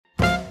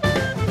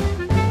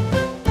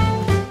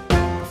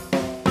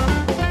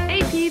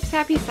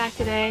Happy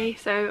Saturday.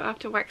 So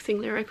after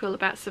waxing lyrical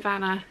about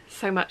Savannah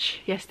so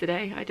much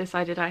yesterday, I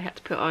decided I had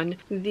to put on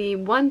the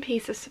one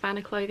piece of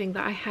Savannah clothing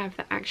that I have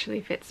that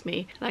actually fits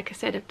me. Like I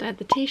said, I've done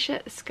the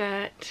t-shirt, the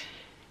skirt,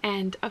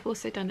 and I've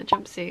also done a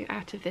jumpsuit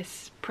out of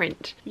this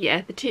print.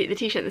 Yeah, the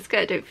t-shirt and the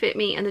skirt don't fit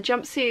me, and the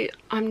jumpsuit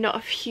I'm not a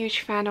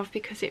huge fan of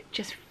because it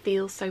just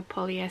feels so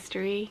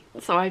polyester-y,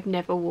 so I've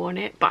never worn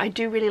it, but I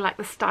do really like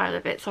the style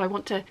of it, so I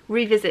want to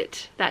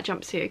revisit that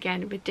jumpsuit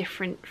again with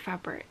different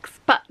fabrics.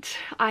 But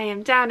I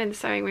am down in the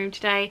sewing room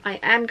today.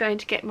 I am going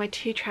to get my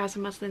 2 trouser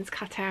muslins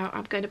cut out.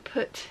 I'm going to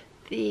put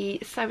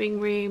the sewing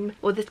room,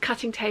 or this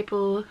cutting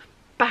table,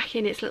 back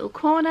in its little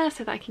corner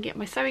so that I can get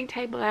my sewing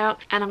table out,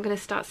 and I'm going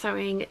to start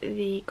sewing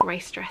the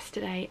Grace dress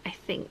today. I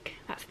think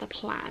that's the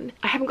plan.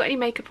 I haven't got any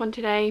makeup on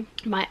today.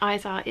 My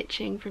eyes are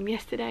itching from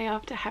yesterday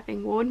after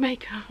having worn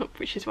makeup,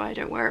 which is why I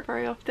don't wear it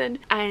very often,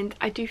 and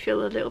I do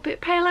feel a little bit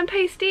pale and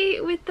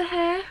pasty with the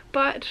hair,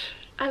 but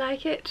I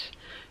like it.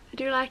 I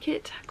do like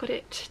it. I've got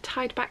it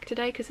tied back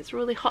today because it's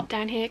really hot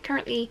down here.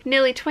 Currently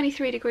nearly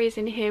 23 degrees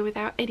in here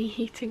without any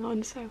heating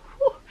on, so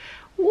whew,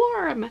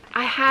 warm.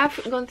 I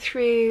have gone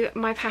through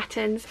my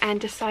patterns and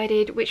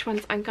decided which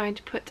ones I'm going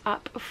to put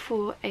up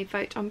for a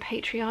vote on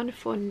Patreon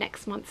for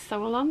next month's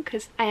sew along,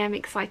 because I am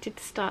excited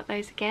to start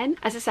those again.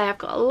 As I say, I've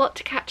got a lot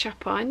to catch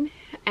up on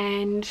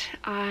and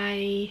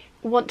I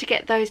want to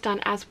get those done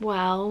as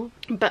well,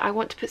 but I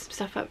want to put some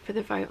stuff up for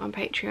the vote on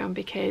Patreon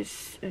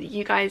because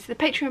you guys, the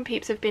Patreon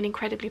peeps, have been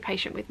incredibly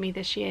patient with me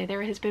this year.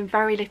 There has been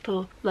very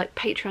little like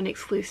Patreon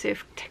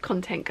exclusive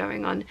content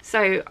going on,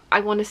 so I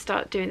want to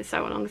start doing the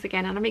sew alongs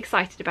again, and I'm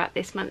excited about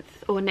this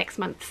month or next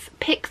month's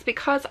picks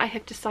because I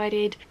have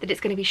decided that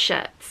it's going to be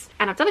shirts,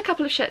 and I've done a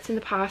couple of shirts in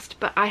the past,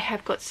 but I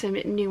have got some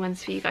new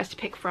ones for you guys to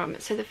pick from.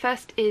 So the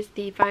first is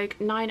the Vogue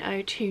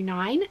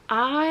 9029.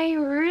 I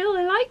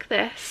really like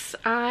this.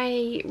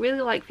 I really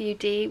like View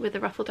D with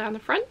the ruffle down the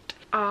front.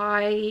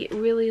 I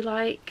really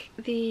like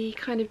the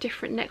kind of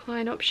different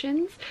neckline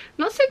options.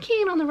 Not so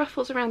keen on the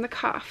ruffles around the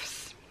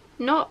cuffs.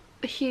 Not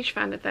a huge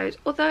fan of those,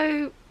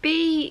 although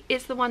B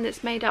is the one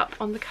that's made up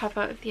on the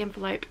cover of the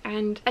envelope,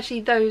 and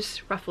actually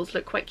those ruffles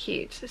look quite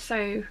cute,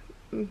 so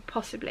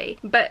possibly,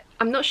 but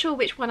I'm not sure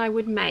which one I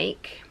would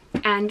make.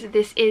 And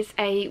this is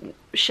a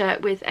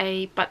shirt with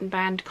a button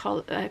band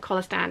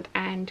collar stand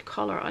and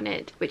collar on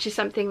it, which is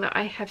something that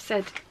I have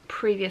said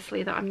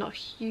previously that I'm not a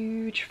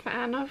huge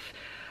fan of,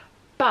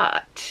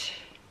 but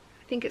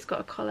I think it's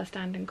got a collar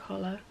stand and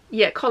collar.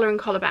 Yeah, collar and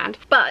collar band.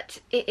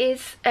 But it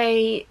is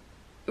a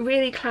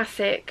really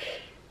classic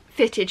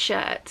fitted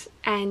shirt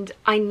and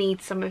I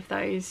need some of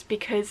those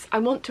because I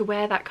want to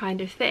wear that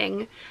kind of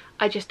thing.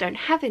 I just don't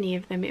have any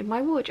of them in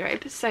my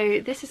wardrobe, so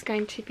this is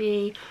going to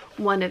be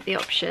one of the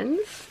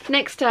options.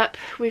 Next up,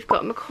 we've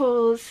got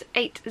McCall's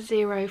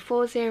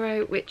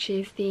 8040, which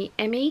is the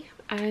Emmy,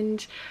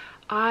 and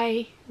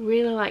I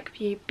really like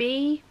View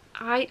B.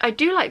 I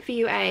do like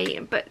View A,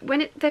 but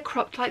when they're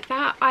cropped like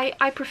that,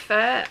 I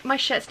prefer my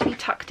shirts to be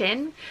tucked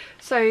in,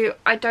 so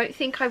I don't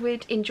think I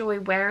would enjoy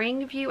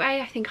wearing View A.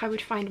 I think I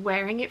would find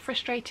wearing it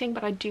frustrating,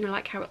 but I do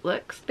like how it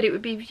looks. But it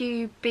would be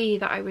View B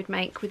that I would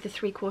make with the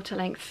 3/4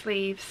 length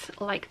sleeves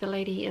like the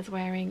lady is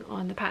wearing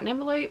on the pattern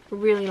envelope.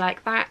 Really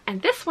like that.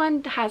 And this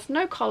one has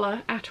no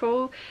collar at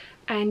all,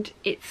 and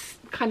it's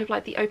kind of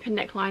like the open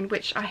neckline,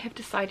 which I have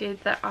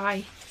decided that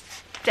I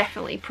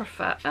definitely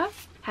prefer.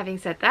 Having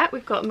said that,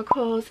 we've got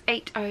McCall's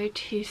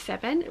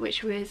 8027,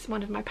 which was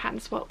one of my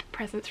pattern swap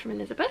presents from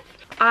Elizabeth.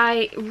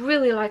 I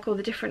really like all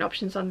the different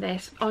options on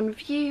this. On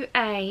View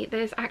A,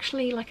 there's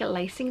actually like a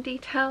lacing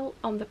detail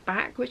on the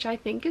back, which I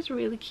think is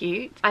really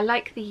cute. I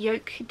like the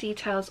yoke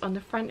details on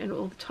the front and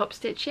all the top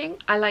stitching.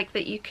 I like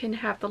that you can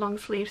have the long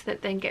sleeves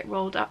that then get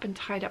rolled up and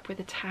tied up with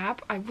a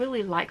tab. I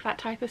really like that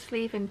type of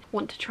sleeve and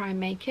want to try and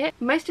make it.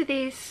 Most of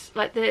these,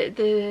 like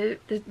the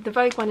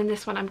Vogue one and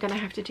this one, I'm going to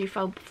have to do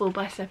full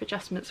bicep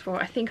adjustments for.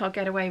 I think I'll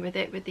get away with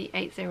it with the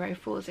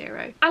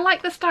 8040. I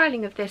like the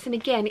styling of this, and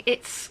again,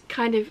 it's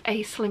kind of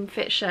a slim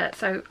fit shirt,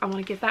 so I want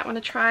to give that one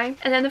a try.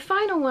 And then the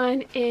final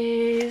one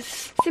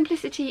is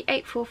Simplicity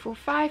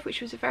 8445,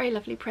 which was a very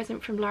lovely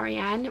present from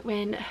Lorianne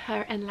when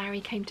her and Larry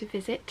came to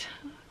visit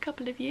a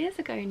couple of years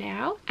ago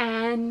now.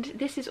 And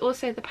this is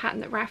also the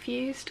pattern that Raf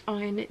used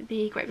on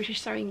the Great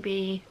British Sewing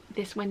Bee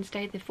this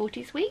Wednesday, the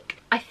 40s week.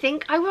 I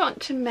think I want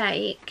to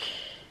make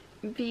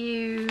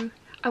View,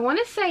 I want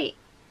to say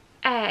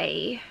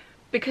A,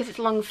 because it's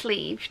long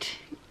sleeved.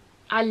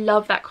 I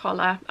love that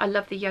collar. I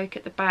love the yoke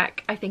at the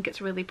back. I think it's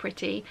really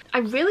pretty. I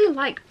really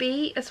like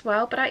B as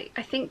well, but I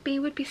think B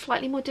would be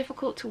slightly more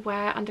difficult to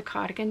wear under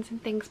cardigans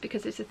and things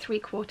because it's a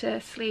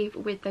 3/4 sleeve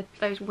with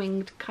those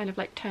winged kind of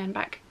like turn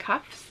back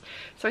cuffs.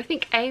 So I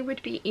think A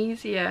would be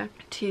easier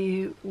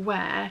to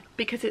wear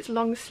because it's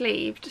long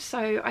sleeved,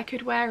 so I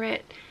could wear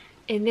it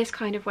in this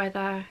kind of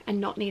weather and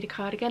not need a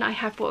cardigan. I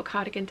have brought a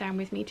cardigan down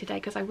with me today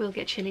because I will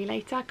get chilly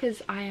later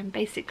because I am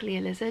basically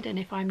a lizard, and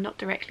if I'm not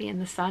directly in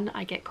the sun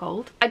I get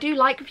cold. I do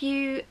like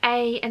View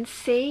A and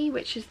C,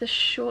 which is the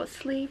short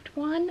sleeved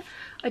one.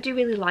 I do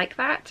really like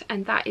that,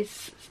 and that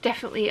is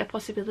definitely a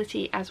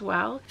possibility as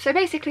well. So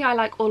basically I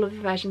like all of the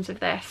versions of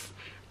this.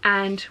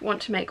 and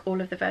want to make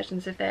all of the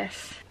versions of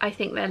this. I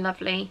think they're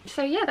lovely.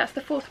 So yeah, that's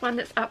the 4th one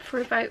that's up for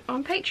a vote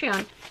on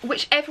Patreon.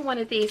 Whichever one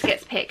of these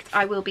gets picked,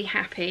 I will be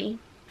happy.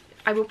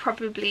 I will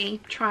probably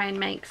try and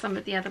make some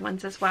of the other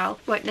ones as well.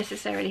 Won't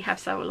necessarily have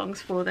sew-alongs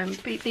for them,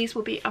 but these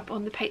will be up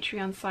on the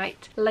Patreon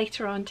site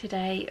later on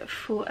today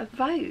for a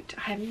vote.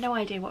 I have no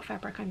idea what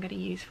fabric I'm going to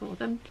use for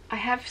them. I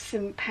have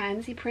some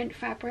pansy print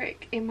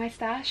fabric in my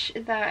stash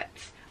that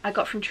I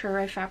got from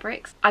Truro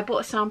Fabrics. I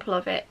bought a sample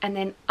of it and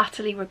then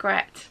utterly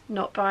regret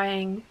not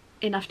buying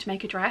enough to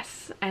make a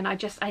dress, and I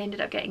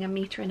ended up getting 1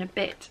 meter and a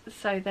bit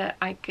so that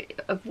I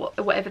could, of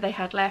whatever they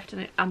had left,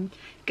 and I'm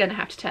gonna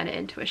have to turn it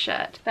into a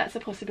shirt. That's a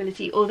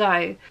possibility,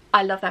 although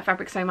I love that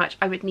fabric so much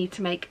I would need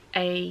to make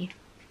a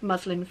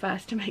muslin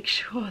first to make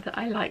sure that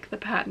I like the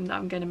pattern that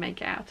I'm going to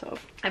make it out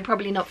of. And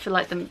probably not for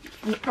like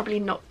probably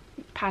not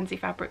pansy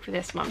fabric for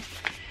this one.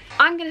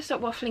 I'm going to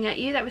stop waffling at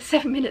you. That was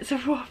 7 minutes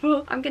of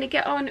waffle. I'm going to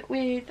get on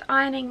with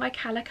ironing my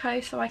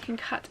calico so I can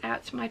cut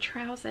out my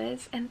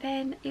trousers, and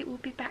then it will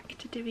be back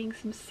to doing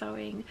some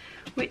sewing,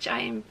 which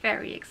I am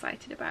very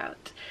excited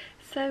about.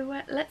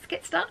 So let's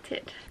get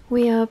started.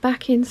 We are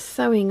back in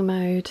sewing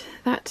mode.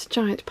 That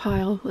giant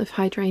pile of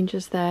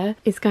hydrangeas there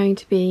is going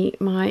to be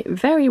my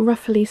very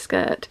ruffly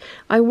skirt.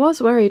 I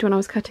was worried when I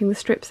was cutting the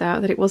strips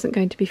out that it wasn't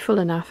going to be full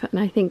enough, and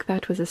I think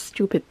that was a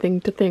stupid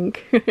thing to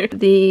think.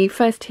 The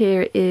first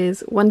tier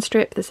is 1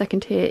 strip, the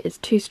second tier is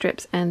 2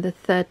 strips, and the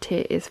third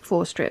tier is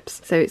 4 strips.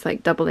 So it's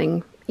like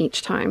doubling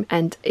each time,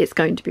 and it's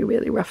going to be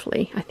really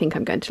ruffly. I think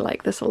I'm going to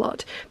like this a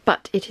lot.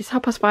 But it is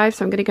 5:30,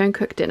 so I'm going to go and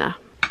cook dinner.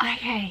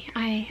 Okay,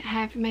 I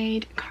have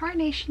made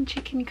coronation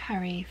chicken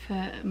curry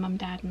for Mum,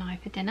 Dad and I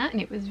for dinner,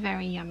 and it was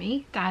very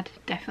yummy. Dad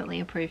definitely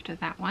approved of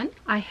that one.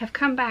 I have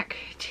come back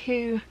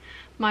to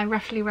my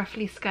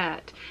ruffly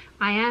skirt.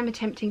 I am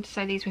attempting to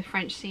sew these with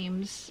French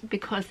seams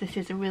because this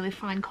is a really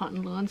fine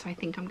cotton lawn, so I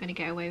think I'm going to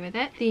get away with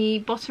it. The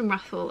bottom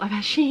ruffle, I've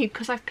actually,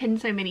 because I've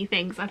pinned so many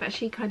things, I've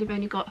actually kind of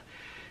only got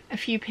a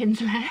few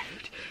pins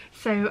left.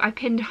 So I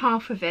pinned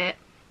half of it,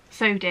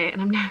 sewed it,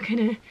 and I'm now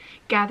going to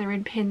gather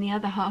and pin the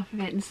other half of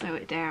it and sew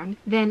it down.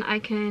 Then I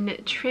can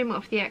trim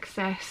off the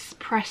excess,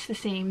 press the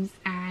seams,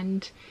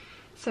 and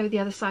sew the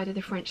other side of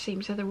the French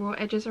seam so the raw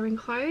edges are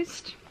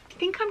enclosed. I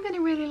think I'm going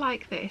to really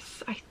like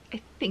this. I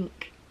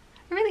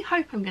really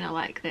hope I'm going to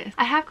like this.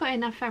 I have got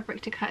enough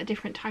fabric to cut a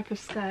different type of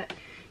skirt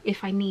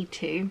if I need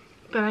to,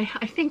 but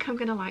I think I'm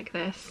going to like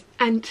this.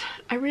 And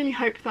I really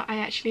hope that I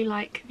actually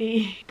like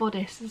the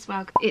bodice as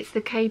well. It's the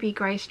KB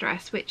Grace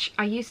dress, which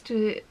I used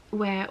to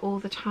wear all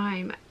the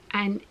time,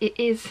 and it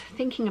is,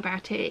 thinking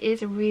about it, it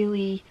is a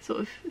really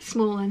sort of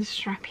small and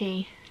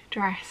strappy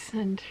dress,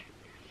 and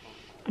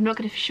I'm not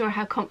going to be sure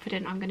how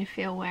confident I'm going to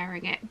feel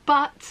wearing it,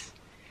 but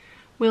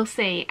we'll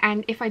see.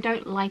 And if I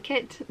don't like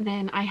it,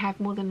 then I have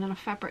more than enough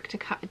fabric to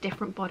cut a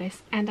different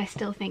bodice, and I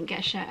still think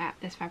get a shirt out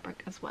of this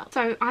fabric as well.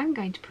 So I'm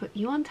going to put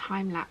you on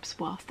time lapse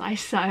whilst I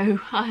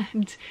sew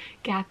and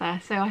gather.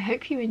 So I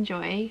hope you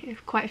enjoy.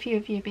 Quite a few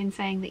of you have been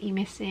saying that you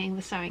miss seeing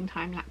the sewing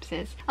time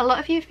lapses. A lot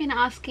of you have been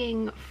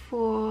asking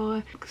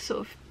for sort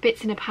of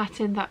bits in a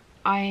pattern that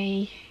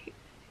I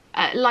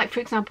like, for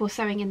example,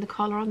 sewing in the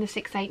collar on the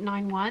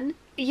 6891.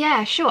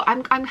 Yeah, sure,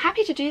 I'm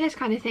happy to do those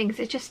kind of things.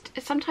 It's just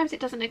sometimes it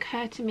doesn't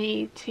occur to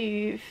me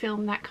to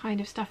film that kind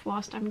of stuff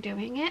whilst I'm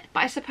doing it.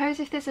 But I suppose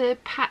if there's a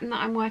pattern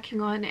that I'm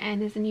working on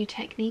and there's a new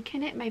technique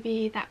in it,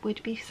 maybe that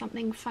would be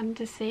something fun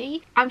to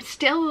see. I'm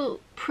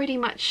still pretty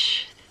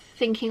much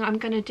thinking I'm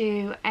going to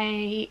do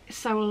a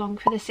sew along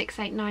for the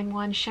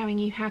 6891 showing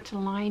you how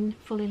to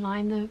fully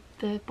line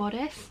the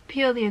bodice,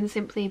 purely and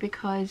simply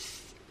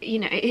because, you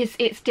know,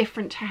 it's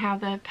different to how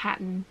the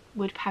pattern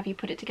would have you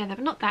put it together,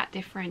 but not that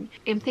different.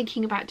 I'm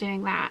thinking about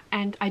doing that,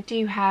 and I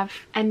do have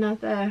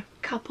another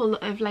couple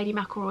of Lady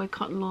McElroy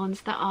cotton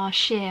lawns that are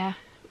sheer,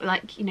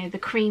 like, you know, the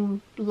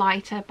cream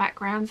lighter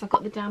backgrounds. I've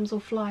got the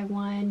Damselfly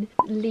one,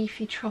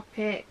 Leafy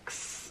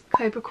Tropics,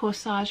 Cobra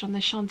Corsage on the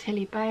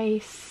Chantilly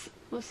base.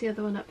 What's the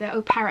other one up there?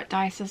 Oh, Parrot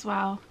Dice as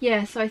well.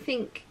 Yeah, so I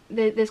think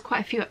there's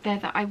quite a few up there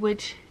that I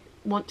would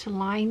want to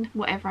line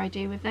whatever I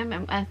do with them,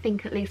 and I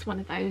think at least one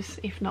of those,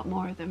 if not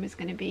more of them, is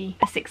going to be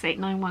a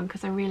 6891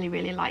 because I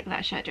really like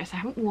that shirt dress. I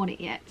haven't worn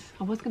it yet.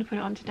 I was going to put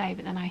it on today,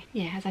 but then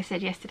as I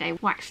said yesterday,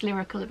 waxed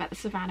lyrical about the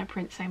Savannah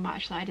print so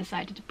much that I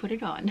decided to put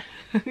it on.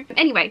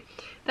 Anyway,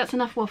 that's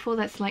enough waffle.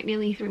 That's like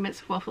nearly 3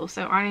 minutes of waffle,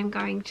 so I am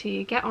going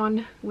to get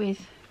on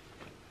with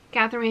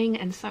gathering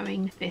and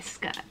sewing this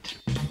skirt.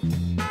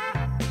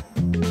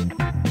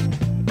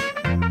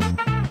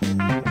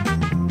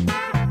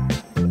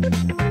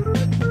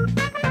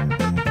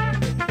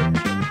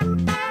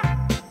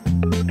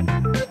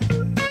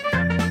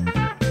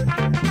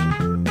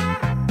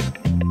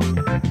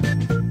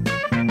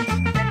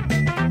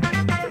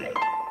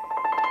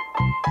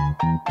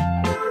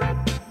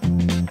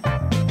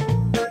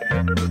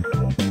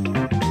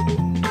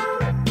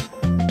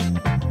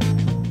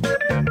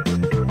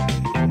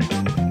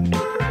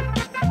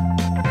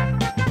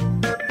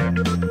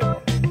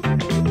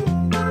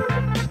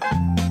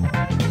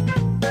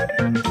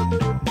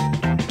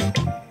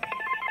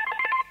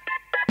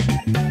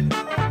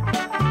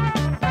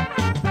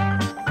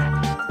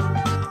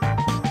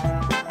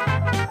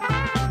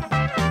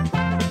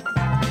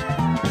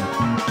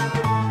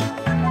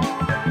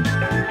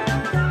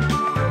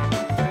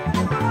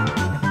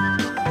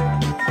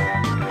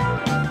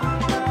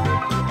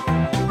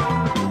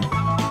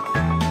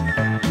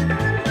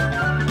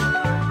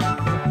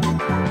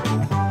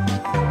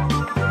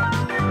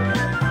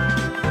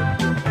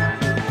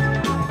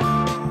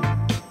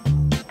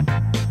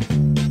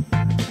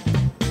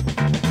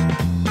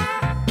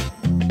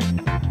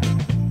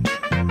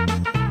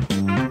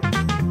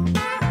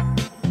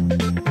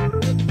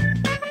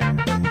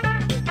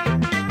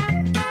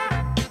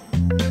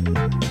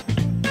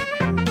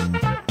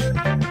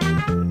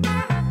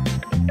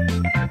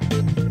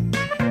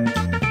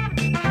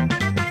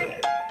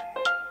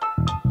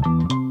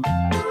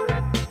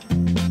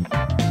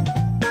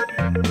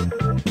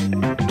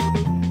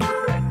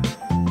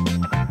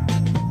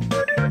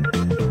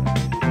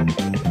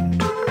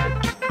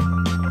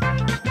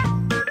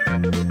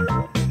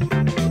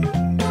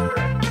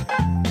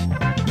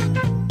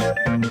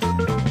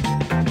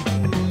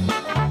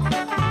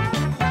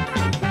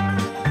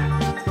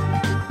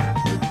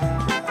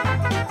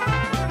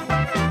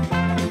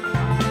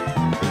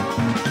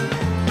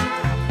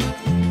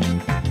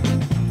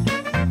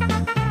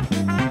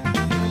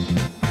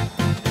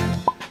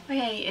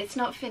 it's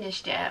not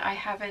finished yet. I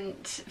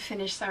haven't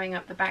finished sewing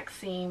up the back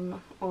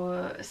seam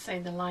or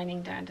sewn the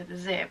lining down to the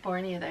zip or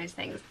any of those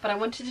things, but I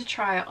wanted to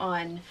try it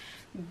on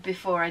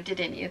before I did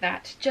any of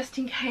that, just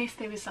in case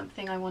there was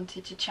something I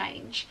wanted to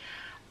change.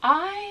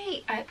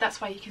 That's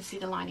why you can see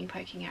the lining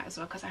poking out as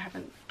well, because I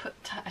haven't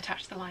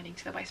attached the lining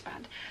to the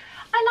waistband.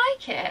 I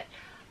like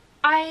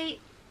it.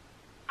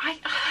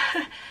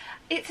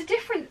 It's a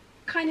different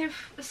kind of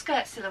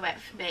skirt silhouette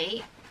for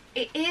me.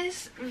 It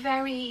is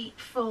very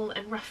full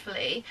and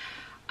ruffly.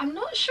 I'm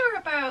not sure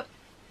about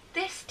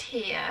this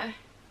tier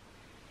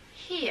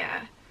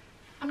here.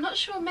 I'm not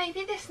sure,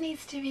 maybe this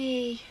needs to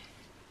be,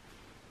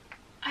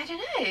 I don't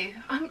know.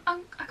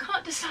 I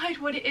can't decide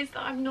what it is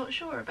that I'm not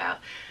sure about.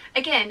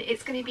 Again,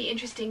 it's going to be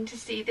interesting to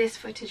see this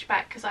footage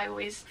back, because I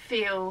always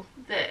feel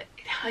that,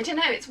 I don't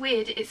know, it's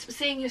weird. It's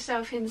seeing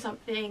yourself in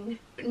something,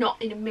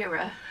 not in a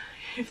mirror,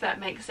 if that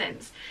makes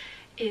sense,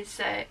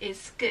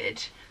 is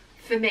good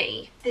for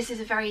me. This is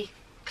a very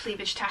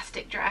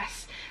cleavage-tastic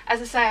dress. As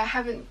I say, I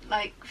haven't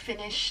like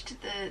finished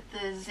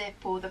the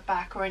zip or the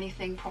back or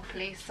anything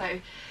properly, so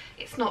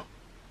it's not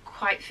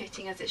quite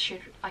fitting as it should,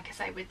 like I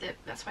say, with the,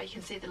 that's why you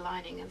can see the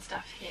lining and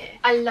stuff here.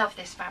 I love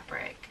this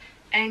fabric,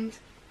 and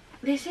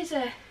this is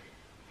a,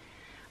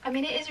 I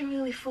mean, it is a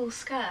really full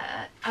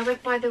skirt. I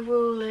went by the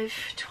rule of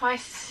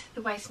twice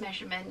the waist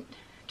measurement,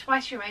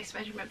 twice your waist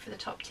measurement for the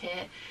top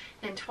tier,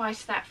 then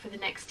twice that for the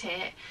next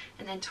tier,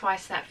 and then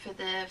twice that for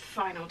the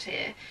final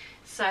tier.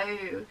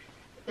 So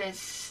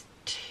there's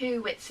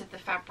 2 widths of the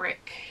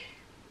fabric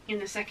in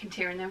the second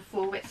tier, and then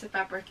 4 widths of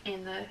fabric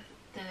in the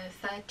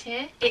third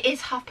tier. It is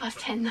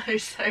 10:30 though,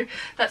 so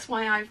that's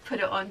why I've put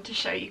it on to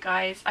show you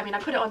guys. I mean, I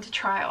put it on to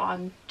try it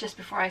on just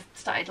before I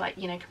started, like,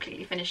 you know,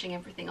 completely finishing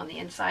everything on the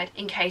inside,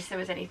 in case there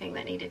was anything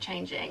that needed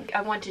changing.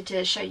 I wanted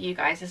to show you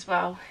guys as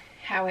well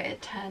how it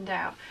had turned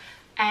out,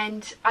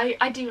 and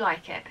I do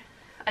like it.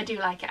 I do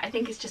like it. I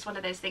think it's just one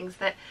of those things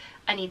that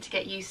I need to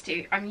get used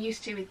to. I'm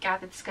used to with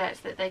gathered skirts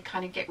that they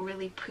kind of get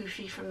really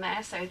poofy from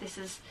there, so this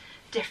is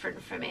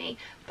different for me,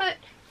 but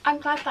I'm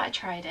glad that I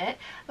tried it.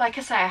 Like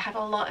I say, I have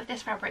a lot of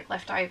this fabric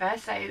left over,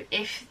 so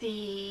if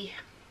the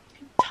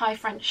tie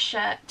front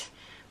shirt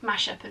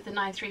mashup of the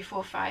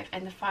 9345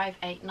 and the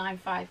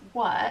 5895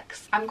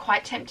 works, I'm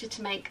quite tempted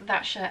to make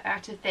that shirt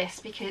out of this,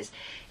 because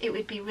it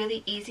would be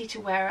really easy to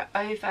wear it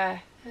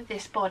over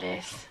this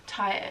bodice,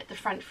 tie it at the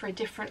front for a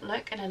different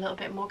look and a little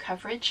bit more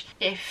coverage.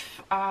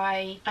 If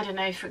I don't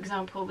know, for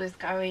example, was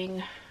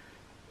going,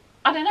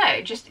 I don't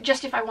know,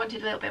 just if I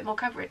wanted a little bit more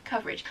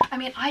coverage. I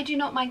mean, I do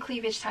not mind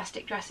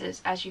cleavage-tastic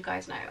dresses, as you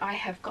guys know. I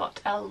have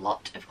got a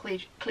lot of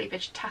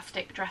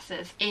cleavage-tastic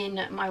dresses in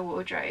my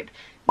wardrobe.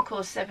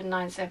 McCall's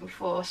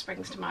 7974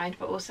 springs to mind,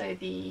 but also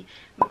the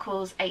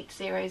McCall's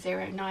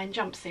 8009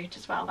 jumpsuit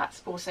as well.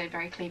 That's also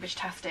very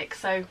cleavage-tastic,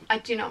 so I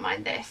do not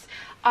mind this.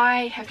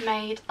 I have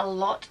made a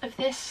lot of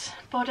this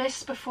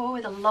bodice before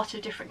with a lot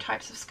of different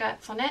types of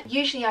skirts on it.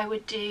 Usually I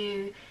would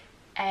do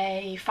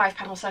a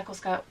 5-panel circle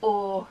skirt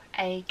or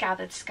a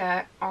gathered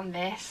skirt on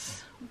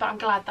this, but I'm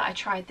glad that I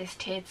tried this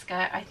tiered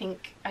skirt. I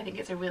think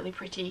it's a really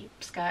pretty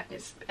skirt.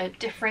 It's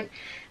different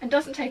and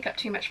doesn't take up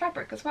too much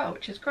fabric as well,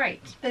 which is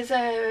great. There's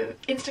a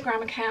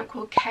Instagram account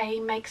called Kay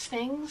Makes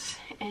Things,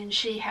 and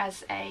she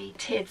has a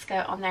tiered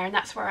skirt on there, and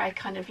that's where I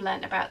kind of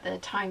learnt about the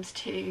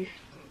 ×2,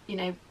 you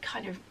know,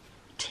 kind of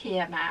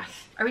tier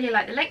math. I really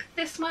like the length of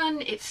this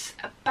one. It's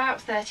about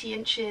 30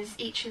 inches.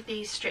 Each of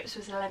these strips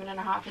was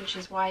 11.5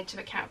 inches wide to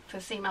account for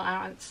seam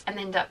allowance, and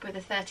end up with a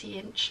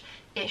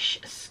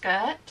 30-inch-ish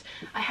skirt.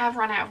 I have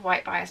run out of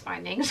white bias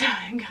binding, so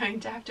I'm going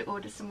to have to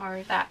order some more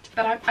of that,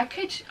 but I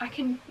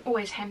can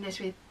always hem this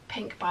with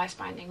pink bias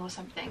binding or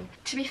something.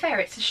 To be fair,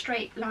 it's a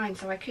straight line,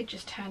 so I could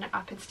just turn it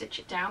up and stitch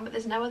it down, but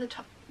there's no other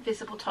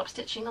visible top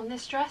stitching on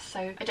this dress, so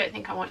I don't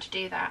think I want to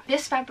do that.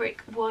 This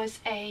fabric was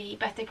a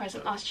birthday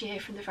present last year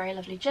from the very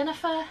lovely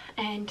Jennifer,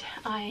 and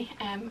I'm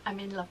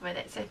in love with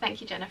it, so thank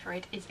you, Jennifer.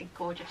 It is a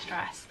gorgeous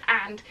dress,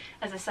 and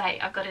as I say,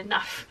 I've got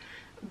enough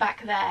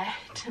back there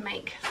to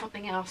make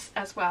something else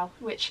as well,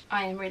 which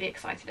I am really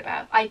excited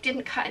about. I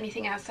didn't cut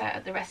anything else out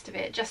of the rest of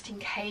it, just in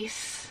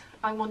case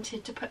I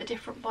wanted to put a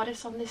different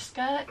bodice on this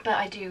skirt, but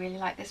I do really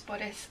like this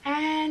bodice.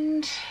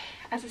 And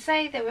as I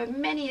say, there were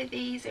many of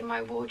these in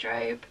my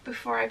wardrobe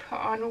before I put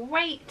on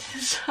weight,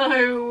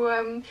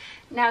 so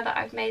now that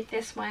I've made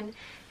this one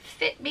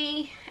fit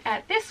me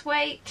at this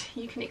weight,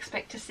 you can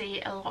expect to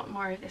see a lot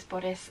more of this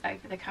bodice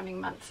over the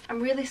coming months.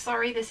 I'm really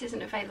sorry this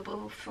isn't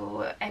available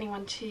for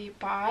anyone to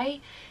buy.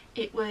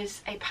 It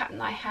was a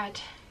pattern I had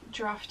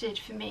drafted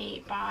for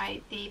me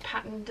by the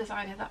pattern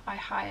designer that I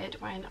hired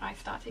when I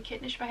started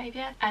Kittenish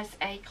Behaviour as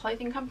a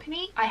clothing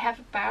company. I have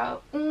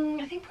about,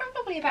 I think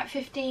probably about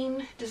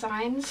 15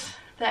 designs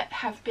that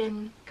have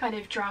been kind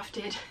of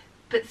drafted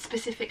but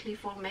specifically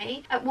for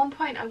me. At one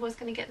point I was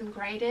going to get them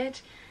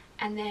graded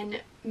and then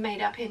made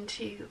up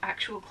into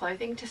actual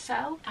clothing to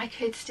sell. I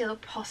could still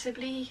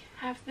possibly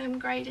have them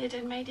graded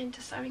and made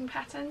into sewing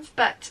patterns,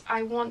 but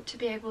I want to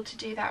be able to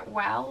do that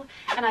well.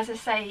 And as I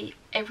say,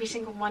 every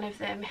single one of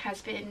them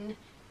has been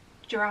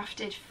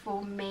drafted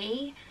for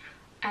me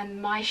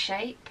and my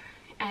shape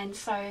and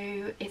so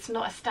it's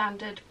not a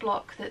standard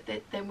block that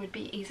then would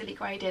be easily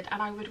graded,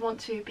 and I would want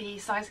to be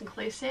size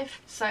inclusive,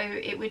 so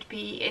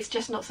it's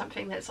just not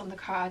something that's on the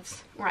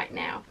cards right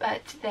now.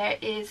 But there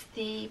is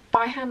the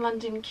By Hand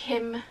London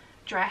Kim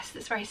dress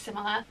that's very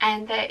similar,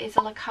 and there is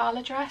a La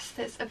Carla dress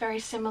that's a very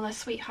similar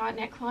sweetheart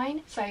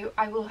neckline, so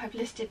I will have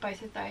listed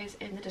both of those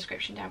in the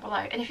description down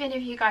below. And if any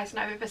of you guys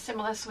know of a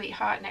similar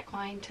sweetheart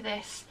neckline to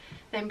this,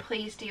 then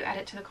please do add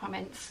it to the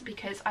comments,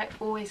 because I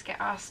always get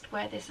asked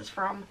where this is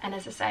from, and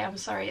as I say, I'm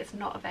sorry it's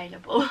not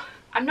available.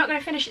 I'm not going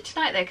to finish it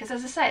tonight though, because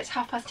as I say, it's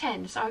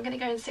 10:30, so I'm going to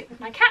go and sit with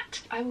my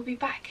cat. I will be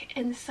back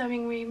in the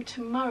sewing room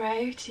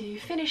tomorrow to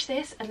finish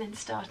this and then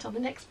start on the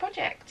next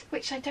project,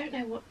 which I don't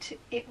know what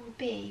it will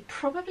be.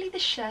 Probably the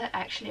shirt,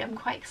 actually. I'm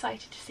quite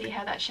excited to see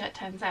how that shirt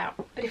turns out.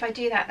 But if I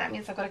do that, that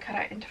means I've got to cut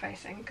out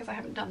interfacing, because I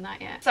haven't done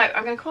that yet. So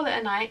I'm going to call it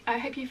a night. I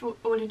hope you've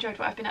all enjoyed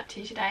what I've been up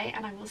to today,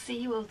 and I will see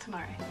you all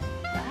tomorrow.